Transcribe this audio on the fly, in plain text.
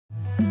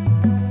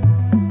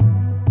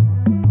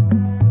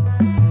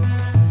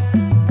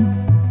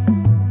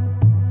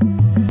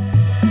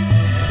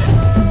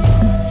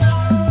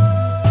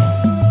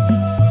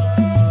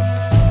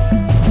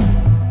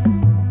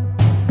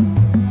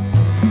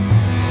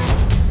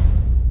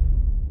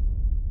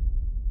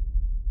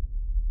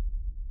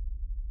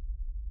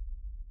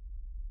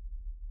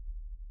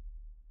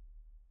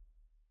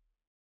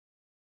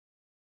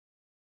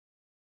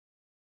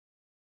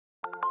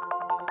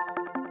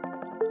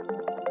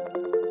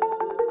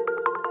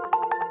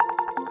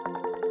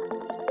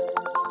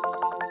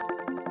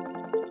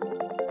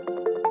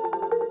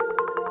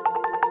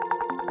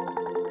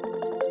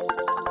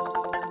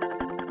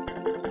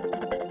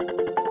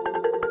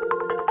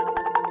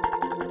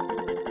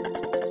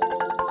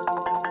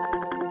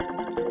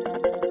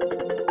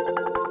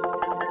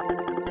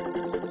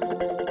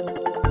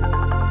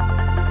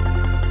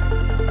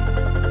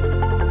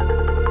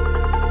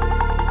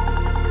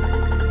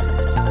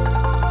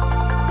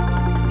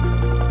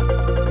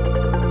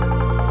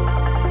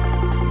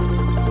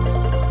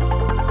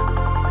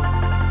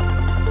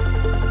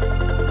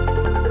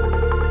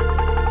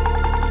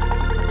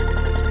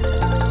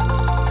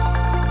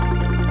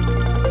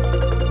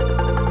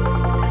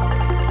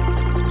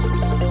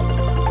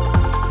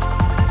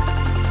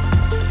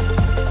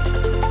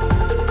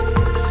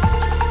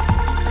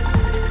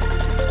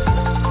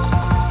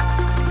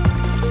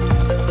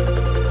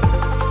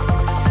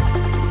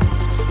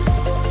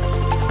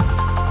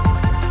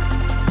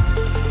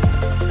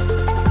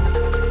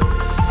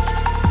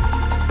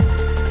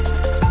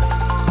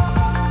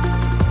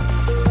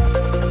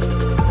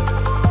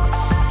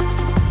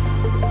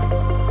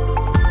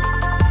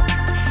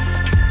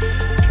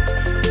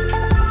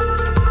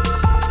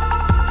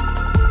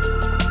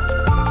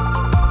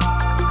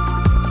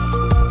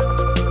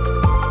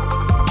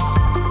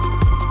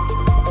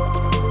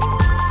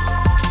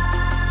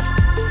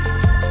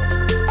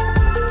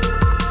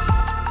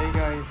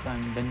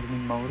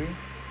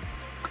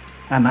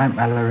And I'm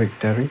Alaric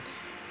Terry.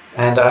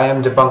 And I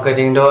am Dipankar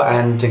Dingdo,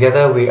 and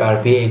together we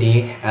are BAD.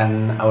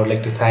 And I would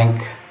like to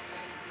thank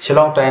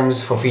Shillong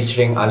Times for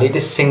featuring our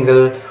latest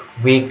single,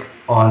 Week,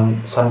 on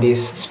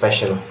Sunday's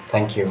special.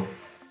 Thank you.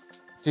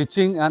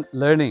 Teaching and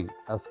learning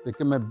has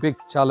become a big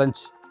challenge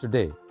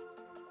today.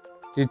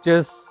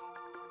 Teachers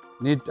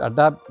need to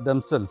adapt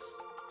themselves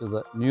to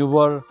the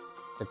newer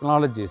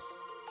technologies.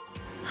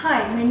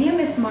 Hi, my name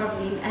is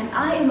Marvin and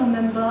I am a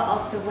member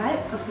of the Wild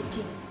Coffee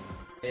team.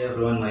 Hey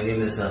everyone, my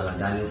name is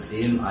Daniel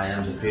Siem. I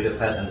am the creative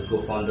head and the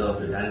co-founder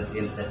of the Daniel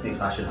Siem's Ethnic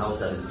Fashion House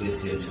that is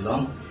based here in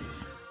Shillong.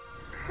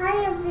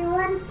 Hi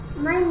everyone,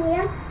 my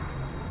name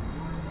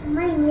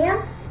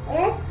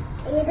is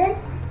Aiden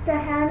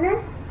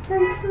Johannes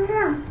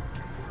Sunsuram.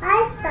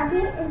 I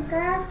study in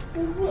class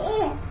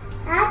PCA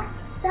at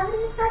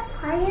Somerset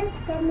Higher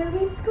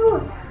Secondary School.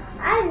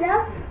 I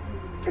love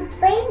to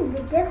paint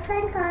the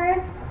different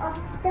colors of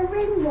the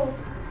rainbow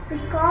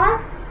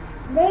because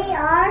they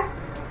are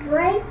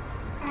bright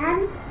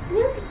and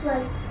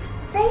beautiful.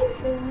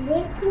 Painting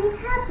makes me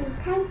happy.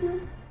 Thank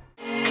you.